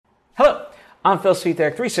Hello, I'm Phil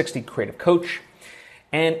Svitek, 360 Creative Coach,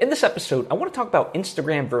 and in this episode, I want to talk about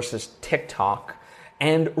Instagram versus TikTok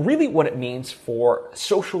and really what it means for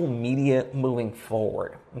social media moving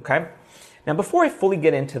forward, okay? Now, before I fully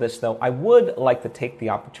get into this, though, I would like to take the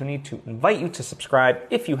opportunity to invite you to subscribe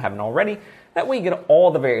if you haven't already. That way you get all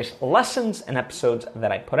the various lessons and episodes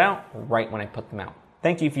that I put out right when I put them out.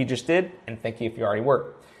 Thank you if you just did, and thank you if you already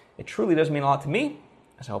were. It truly does mean a lot to me,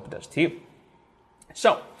 as I hope it does to you.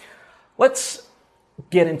 So, let's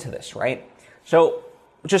get into this, right? So,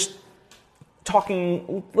 just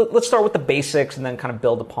talking, let's start with the basics and then kind of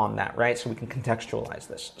build upon that, right? So we can contextualize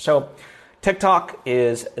this. So, TikTok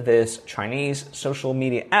is this Chinese social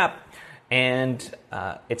media app, and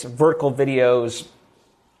it's vertical videos,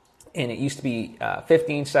 and it used to be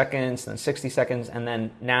 15 seconds, then 60 seconds, and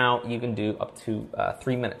then now you can do up to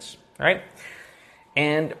 3 minutes, right?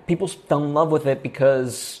 And people fell in love with it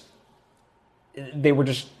because they were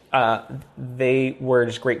just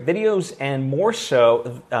great videos, and more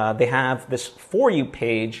so, they have this For You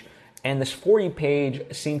page, and this For You page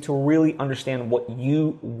seemed to really understand what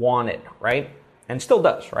you wanted, right? And still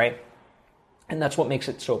does, right? And that's what makes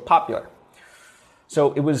it so popular.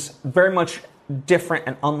 So it was very much different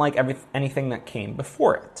and unlike anything that came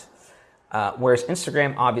before it. Whereas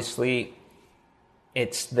Instagram, obviously,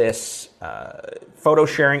 it's this photo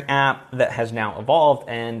sharing app that has now evolved,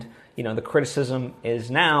 and the criticism is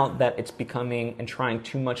now that it's becoming and trying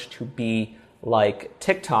too much to be like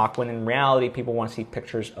TikTok, when in reality people want to see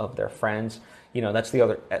pictures of their friends. That's the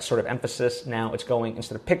other sort of emphasis now. It's going,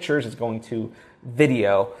 instead of pictures, it's going to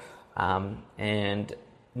video, and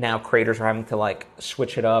now creators are having to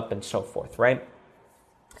switch it up and so forth, right?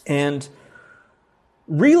 And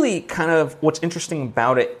really kind of what's interesting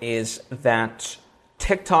about it is that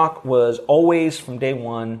TikTok was always, from day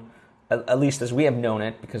one, at least as we have known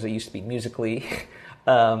it, because it used to be Musical.ly,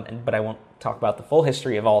 but I won't talk about the full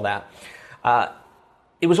history of all that.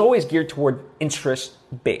 It was always geared toward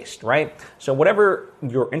interest-based, right? So whatever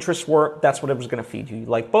your interests were, that's what it was going to feed you. You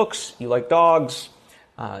like books, you like dogs,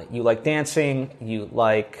 you like dancing, you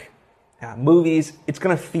like movies. It's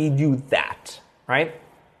going to feed you that, right?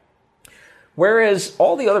 Whereas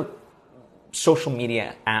all the other social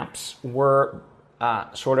media apps were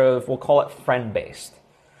we'll call it friend-based.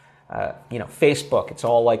 Facebook, it's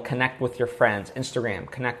all like connect with your friends. Instagram,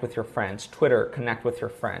 connect with your friends. Twitter, connect with your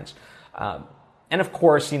friends. And of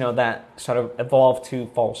course, that sort of evolved to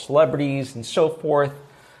follow celebrities and so forth.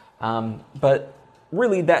 But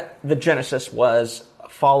really the genesis was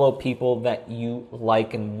follow people that you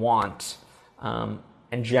like and want, and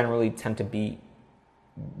generally tend to be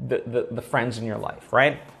the friends in your life,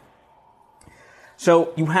 right?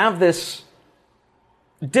 So you have this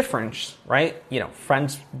difference, right?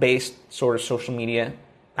 Friends-based sort of social media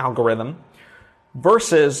algorithm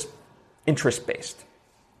versus interest-based.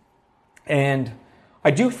 And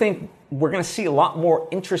I do think we're going to see a lot more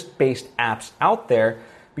interest-based apps out there,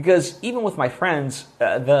 because even with my friends,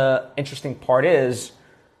 the interesting part is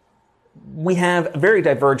we have very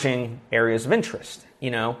diverging areas of interest,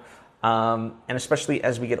 and especially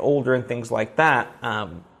as we get older and things like that.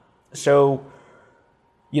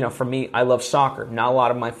 For me, I love soccer. Not a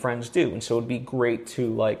lot of my friends do. And so it'd be great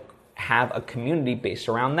to have a community based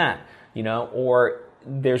around that, or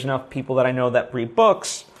there's enough people that I know that read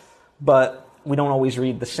books, but we don't always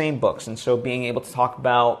read the same books. And so being able to talk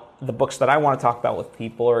about the books that I want to talk about with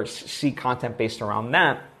people, or see content based around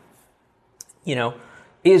that,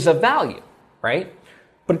 is of value, right?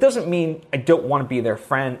 But it doesn't mean I don't want to be their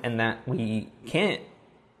friend and that we can't,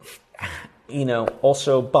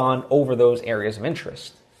 also bond over those areas of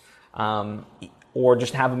interest. Or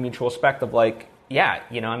just have a mutual respect of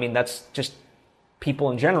that's just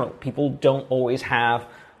people in general. People don't always have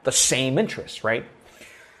the same interests, right?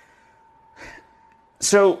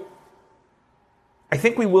 So I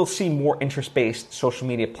think we will see more interest-based social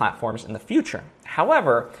media platforms in the future.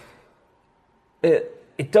 However,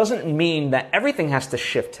 it doesn't mean that everything has to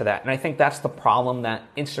shift to that. And I think that's the problem that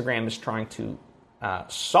Instagram is trying to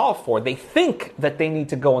solve for. They think that they need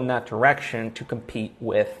to go in that direction to compete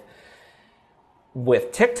with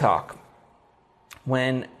TikTok,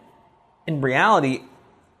 when in reality,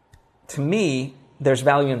 to me, there's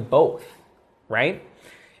value in both, right?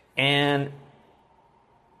 And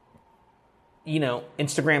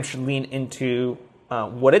Instagram should lean into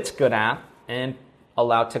what it's good at and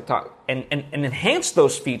allow TikTok and enhance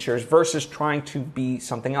those features versus trying to be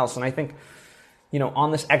something else. And I think,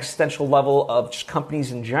 on this existential level of just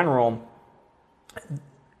companies in general,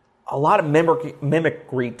 a lot of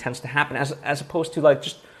mimicry tends to happen as opposed to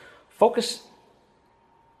just focus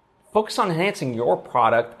focus on enhancing your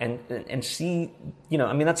product and see,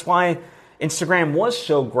 that's why Instagram was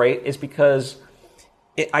so great, is because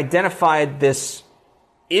it identified this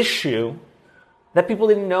issue that people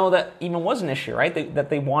didn't know that even was an issue, right? That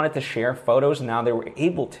they wanted to share photos, and now they were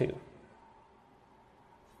able to.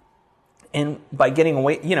 And by getting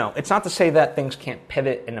away, it's not to say that things can't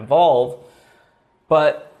pivot and evolve,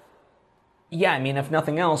 but yeah, if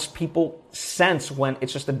nothing else, people sense when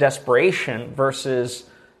it's just a desperation versus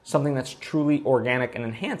something that's truly organic and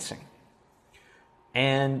enhancing.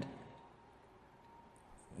 And,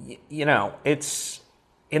 it's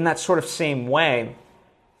in that sort of same way,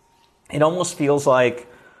 it almost feels like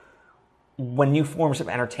when new forms of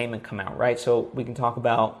entertainment come out, right? So we can talk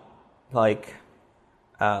about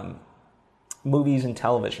movies and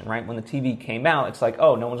television, right? When the TV came out, it's like,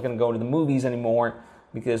 oh, no one's going to go to the movies anymore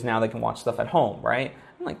because now they can watch stuff at home, right?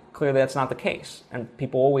 And clearly that's not the case. And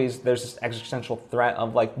there's this existential threat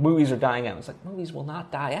of movies are dying out. It's like, movies will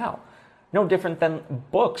not die out. No different than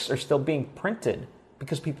books are still being printed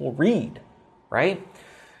because people read, right?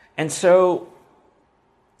 And so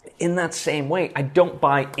in that same way, I don't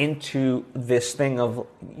buy into this thing of,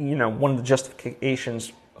 one of the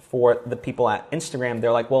justifications for the people at Instagram,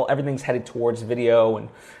 they're like, well, everything's headed towards video and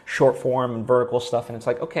short form and vertical stuff. And it's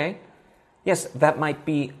like, okay, yes, that might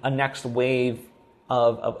be a next wave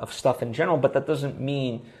of stuff in general, but that doesn't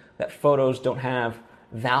mean that photos don't have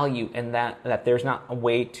value and that there's not a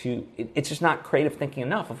way to, it's just not creative thinking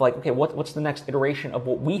enough of okay, what's the next iteration of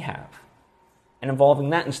what we have? And involving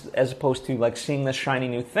that as opposed to seeing this shiny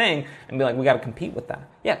new thing and be like, we got to compete with that.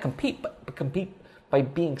 Yeah, compete, but compete by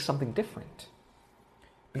being something different.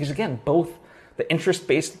 Because again, both the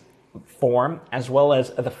interest-based form as well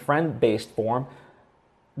as the friend-based form,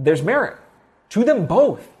 there's merit to them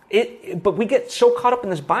both. But we get so caught up in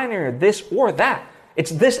this binary, this or that.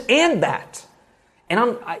 It's this and that.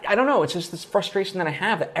 And I don't know, it's just this frustration that I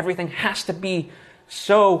have that everything has to be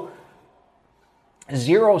so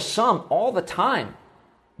zero sum all the time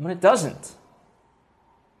when it doesn't.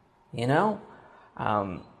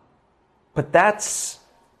 But that's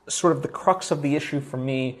sort of the crux of the issue for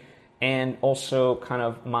me, and also kind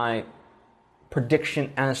of my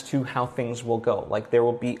prediction as to how things will go. There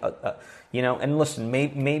will be and listen,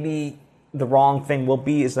 maybe the wrong thing will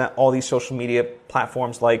be is that all these social media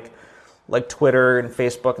platforms like Twitter and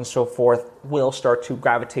Facebook and so forth will start to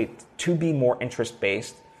gravitate to be more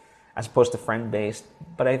interest-based as opposed to friend-based.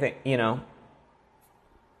 But I think,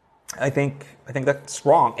 I think that's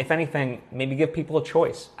wrong. If anything, maybe give people a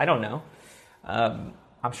choice. I don't know.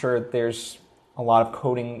 I'm sure there's a lot of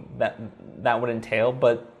coding that would entail,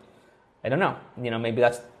 but I don't know. Maybe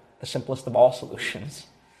that's the simplest of all solutions.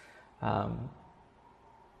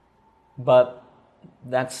 But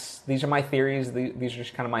these are my theories. These are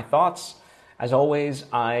just kind of my thoughts. As always,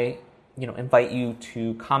 I invite you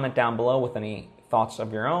to comment down below with any thoughts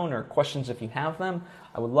of your own or questions if you have them.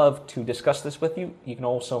 I would love to discuss this with you. You can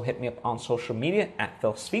also hit me up on social media at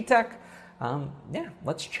Phil Svitek.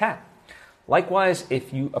 Let's chat. Likewise,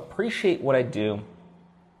 if you appreciate what I do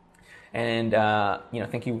and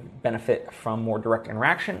think you benefit from more direct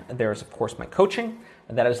interaction, there is of course my coaching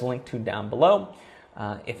that is linked to down below.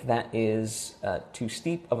 If that is too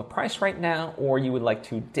steep of a price right now, or you would like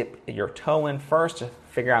to dip your toe in first to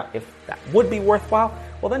figure out if that would be worthwhile,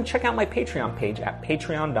 well then check out my Patreon page at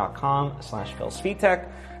patreon.com/PhilSvitek.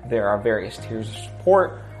 There are various tiers of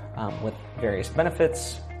support with various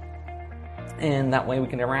benefits, and that way we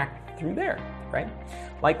can interact through there, right?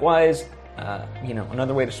 Likewise,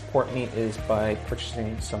 another way to support me is by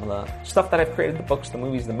purchasing some of the stuff that I've created, the books, the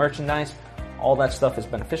movies, the merchandise. All that stuff is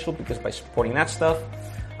beneficial because by supporting that stuff,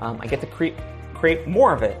 I get to create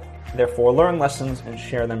more of it. Therefore, learn lessons and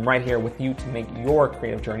share them right here with you to make your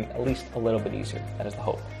creative journey at least a little bit easier. That is the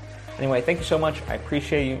hope. Anyway, thank you so much. I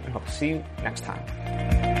appreciate you and hope to see you next time.